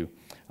with you.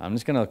 I'm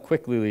just going to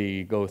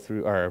quickly go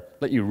through, or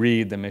let you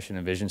read the mission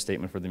and vision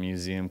statement for the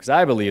museum, because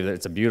I believe that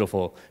it's a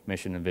beautiful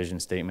mission and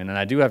vision statement. And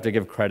I do have to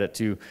give credit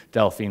to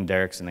Delphine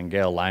Derrickson and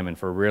Gail Lyman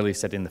for really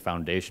setting the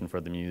foundation for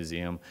the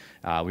museum.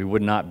 We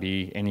would not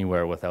be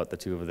anywhere without the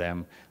two of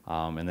them.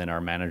 And then our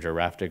manager,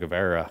 Raf de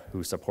Guevara,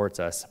 who supports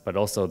us, but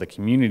also the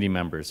community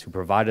members who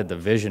provided the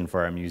vision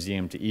for our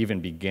museum to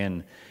even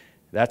begin.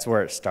 That's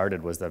where it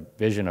started, was the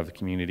vision of the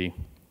community.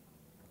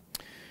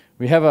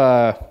 We have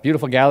a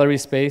beautiful gallery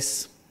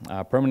space,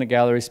 permanent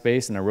gallery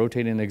space, and a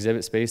rotating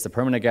exhibit space. The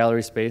permanent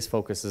gallery space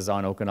focuses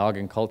on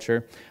Okanagan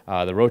culture.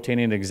 The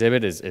rotating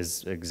exhibit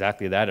is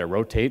exactly that. It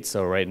rotates,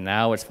 so right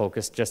now it's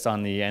focused just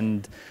on the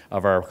end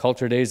of our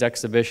Culture Days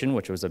exhibition,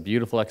 which was a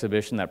beautiful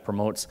exhibition that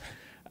promotes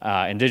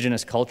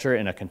Indigenous culture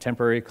in a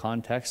contemporary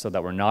context so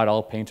that we're not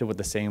all painted with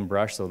the same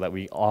brush, so that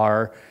we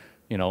are,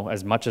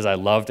 as much as I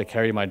love to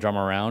carry my drum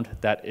around,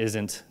 that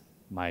isn't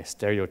my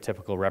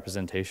stereotypical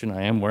representation.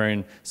 I am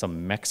wearing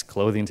some Mex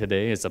clothing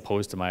today as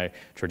opposed to my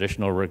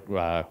traditional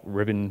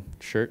ribbon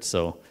shirt,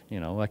 so,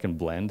 I can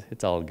blend.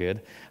 It's all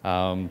good.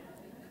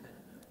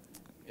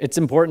 It's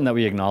important that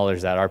we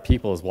acknowledge that our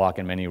peoples walk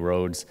in many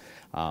roads,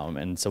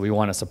 and so we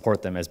want to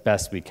support them as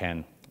best we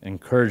can,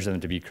 encourage them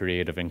to be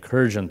creative,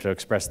 encourage them to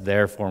express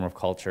their form of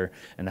culture,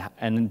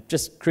 and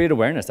just create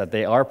awareness that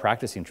they are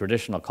practicing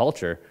traditional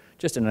culture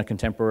just in a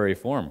contemporary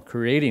form.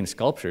 Creating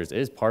sculptures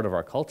is part of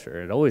our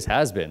culture. It always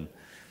has been.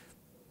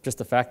 Just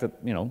the fact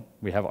that,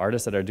 we have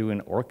artists that are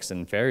doing orcs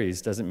and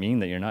fairies doesn't mean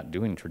that you're not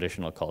doing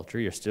traditional culture.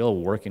 You're still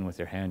working with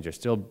your hands. You're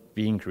still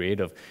being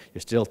creative.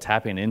 You're still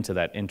tapping into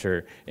that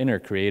inner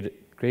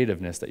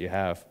creativeness that you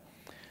have.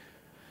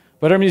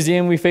 But our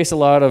museum, we face a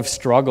lot of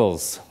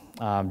struggles.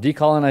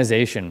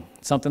 Decolonization,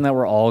 something that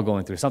we're all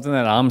going through, something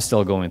that I'm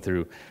still going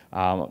through.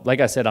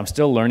 Like I said, I'm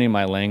still learning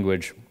my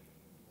language.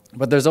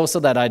 But there's also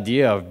that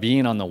idea of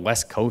being on the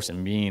West Coast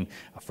and being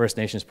a First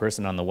Nations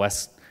person on the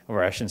West,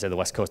 or I shouldn't say the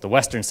West Coast, the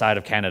western side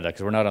of Canada,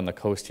 because we're not on the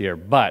coast here.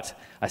 But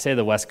I say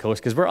the West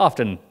Coast because we're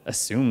often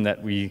assumed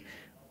that we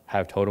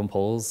have totem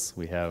poles,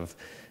 we have,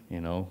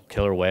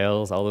 killer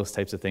whales, all those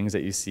types of things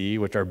that you see,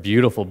 which are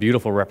beautiful,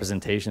 beautiful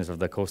representations of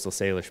the coastal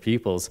Salish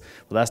peoples.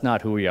 Well, that's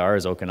not who we are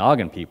as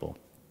Okanagan people.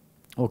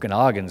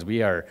 Okanagans,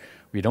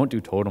 we don't do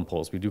totem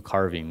poles, we do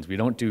carvings. We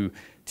don't do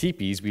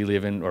teepees, we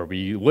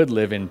would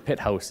live in pit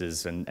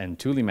houses and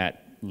tulimat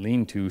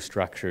lean-to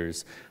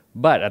structures.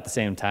 But at the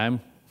same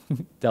time,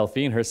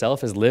 Delphine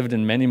herself has lived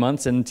in many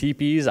months in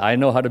teepees. I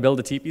know how to build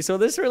a teepee, so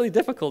this is really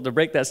difficult to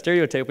break that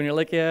stereotype when you're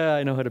like, yeah,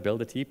 I know how to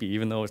build a teepee,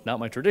 even though it's not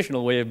my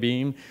traditional way of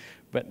being.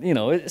 But,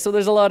 so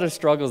there's a lot of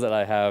struggles that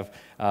I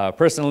have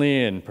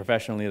personally and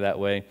professionally that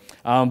way.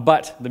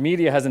 But the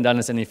media hasn't done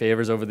us any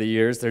favors over the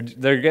years. They're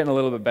getting a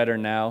little bit better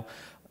now.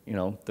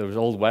 Those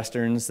old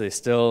Westerns, they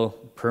still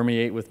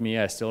permeate with me.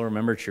 I still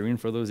remember cheering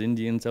for those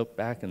Indians out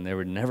back, and they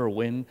would never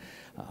win.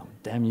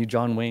 Damn you,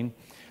 John Wayne.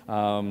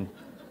 And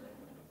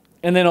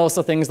then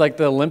also things like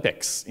the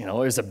Olympics. It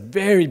was a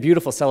very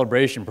beautiful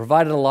celebration,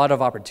 provided a lot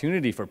of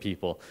opportunity for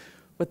people.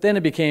 But then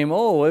it became,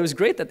 it was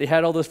great that they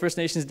had all those First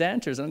Nations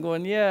dancers. And I'm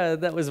going, yeah,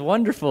 that was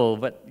wonderful.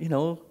 But,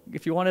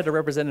 if you wanted to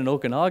represent an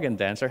Okanagan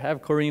dancer,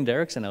 have Corinne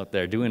Derrickson out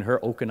there doing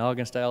her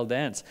Okanagan-style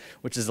dance,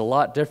 which is a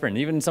lot different.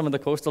 Even some of the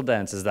coastal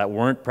dances that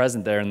weren't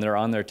present there and they're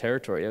on their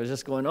territory. I was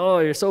just going,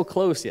 you're so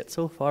close yet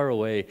so far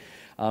away.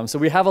 So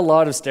we have a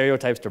lot of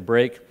stereotypes to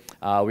break.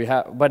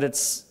 But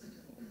it's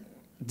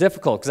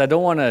difficult because I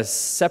don't want to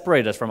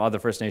separate us from other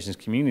First Nations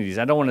communities.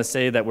 I don't want to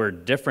say that we're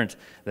different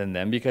than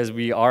them because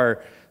we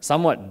are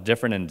somewhat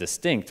different and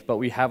distinct, but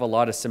we have a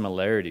lot of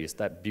similarities.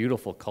 That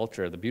beautiful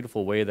culture, the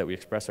beautiful way that we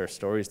express our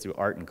stories through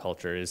art and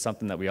culture is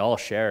something that we all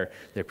share.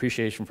 The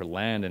appreciation for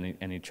land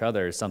and each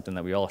other is something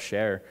that we all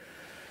share.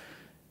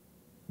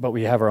 But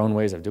we have our own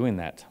ways of doing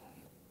that.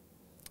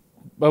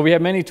 But we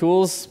have many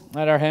tools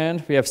at our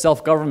hand. We have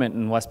self-government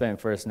in Westbank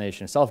First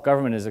Nation.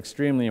 Self-government is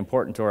extremely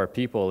important to our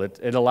people.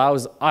 It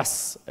allows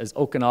us as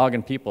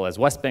Okanagan people, as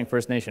Westbank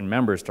First Nation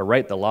members, to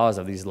write the laws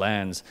of these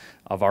lands,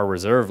 of our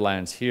reserve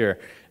lands here.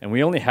 And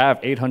we only have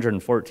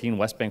 814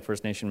 Westbank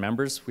First Nation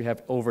members. We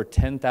have over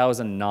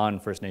 10,000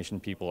 non-First Nation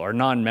people, or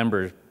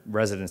non-member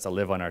residents that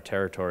live on our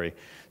territory.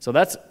 So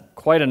that's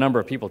quite a number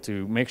of people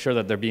to make sure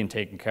that they're being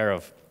taken care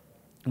of.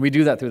 We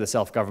do that through the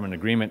self-government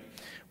agreement.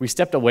 We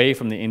stepped away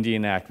from the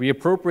Indian Act. We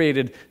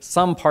appropriated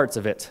some parts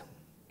of it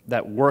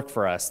that work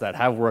for us, that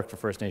have worked for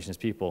First Nations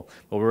people,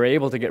 but we were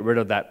able to get rid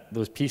of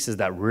those pieces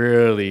that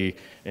really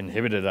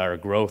inhibited our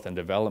growth and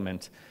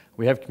development.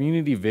 We have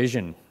community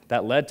vision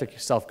that led to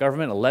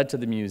self-government, it led to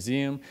the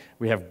museum.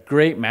 We have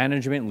great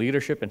management,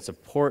 leadership, and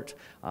support,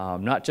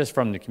 not just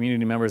from the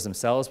community members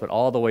themselves, but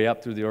all the way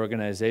up through the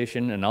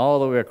organization and all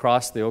the way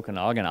across the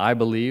Okanagan, I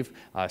believe,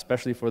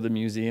 especially for the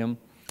museum.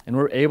 And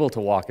we're able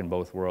to walk in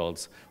both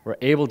worlds. We're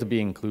able to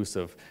be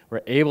inclusive.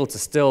 We're able to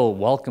still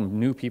welcome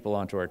new people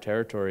onto our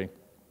territory.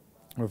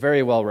 We're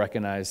very well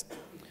recognized.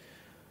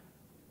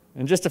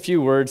 And just a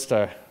few words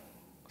to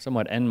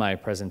somewhat end my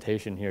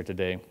presentation here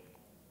today.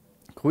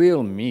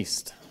 Cuil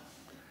Meast.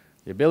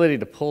 The ability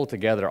to pull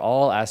together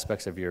all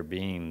aspects of your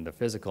being, the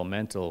physical,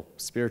 mental,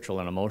 spiritual,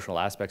 and emotional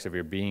aspects of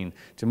your being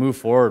to move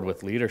forward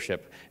with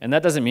leadership. And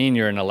that doesn't mean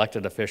you're an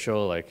elected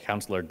official like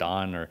Councillor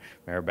Don or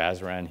Mayor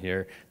Bazaran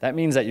here. That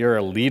means that you're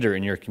a leader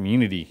in your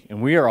community.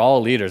 And we are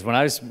all leaders. When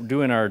I was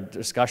doing our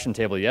discussion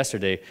table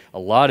yesterday, a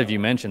lot of you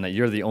mentioned that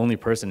you're the only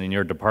person in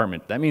your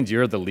department. That means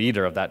you're the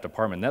leader of that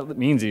department. That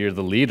means that you're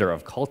the leader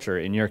of culture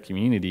in your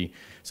community.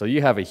 So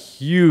you have a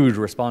huge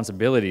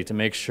responsibility to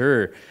make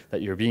sure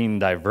that you're being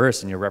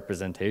diverse in your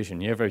representation.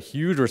 You have a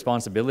huge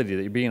responsibility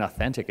that you're being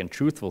authentic and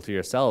truthful to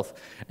yourself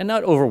and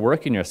not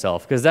overworking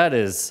yourself, because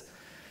that's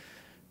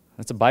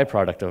a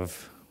byproduct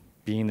of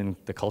being in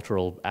the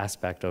cultural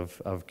aspect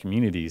of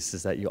communities,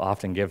 is that you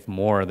often give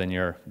more than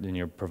you're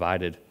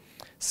provided.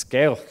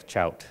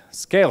 Scalechout.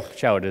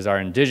 Scalechout is our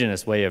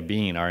indigenous way of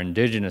being, our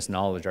indigenous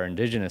knowledge, our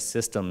indigenous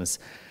systems,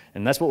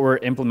 and that's what we're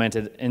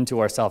implemented into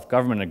our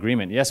self-government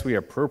agreement. Yes, we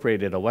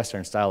appropriated a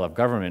Western style of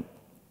government,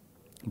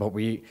 but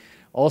we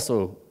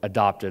also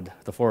adopted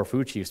the four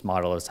food chiefs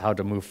model as how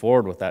to move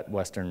forward with that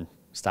Western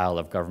style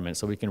of government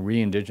so we can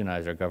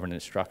re-indigenize our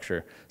governance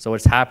structure. So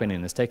it's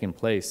happening, it's taking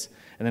place.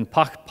 And then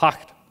pact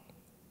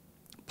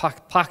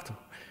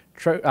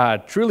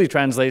truly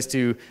translates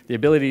to the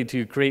ability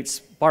to create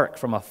spark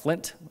from a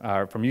flint,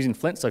 from using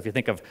flint. So if you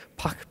think of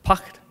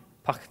pact,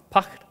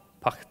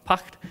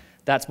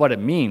 that's what it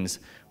means.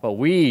 But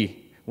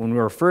when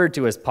we're referred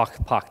to as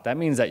pact, that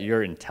means that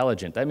you're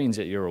intelligent, that means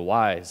that you're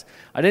wise.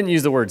 I didn't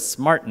use the word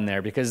smart in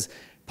there because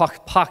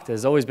pact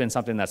has always been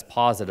something that's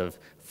positive.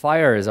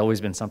 Fire has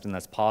always been something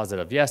that's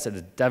positive. Yes,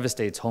 it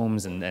devastates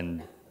homes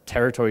and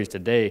territories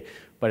today,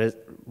 but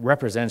it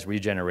represents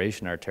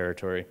regeneration in our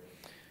territory.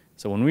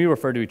 So when we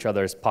refer to each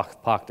other as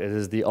pact, it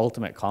is the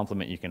ultimate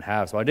compliment you can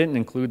have. So I didn't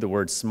include the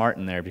word smart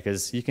in there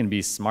because you can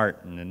be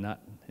smart in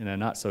a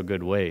not so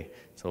good way.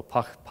 So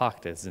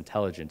pact is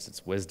intelligence,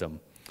 it's wisdom.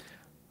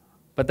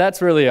 But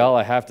that's really all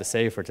I have to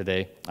say for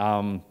today.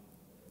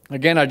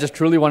 Again, I just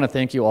truly want to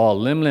thank you all.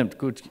 Lim lim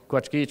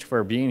kwachkich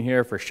for being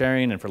here, for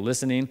sharing, and for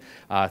listening.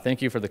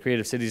 Thank you for the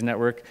Creative Cities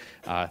Network,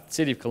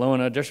 City of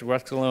Kelowna, District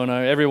West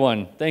Kelowna,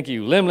 everyone. Thank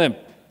you. Lim lim.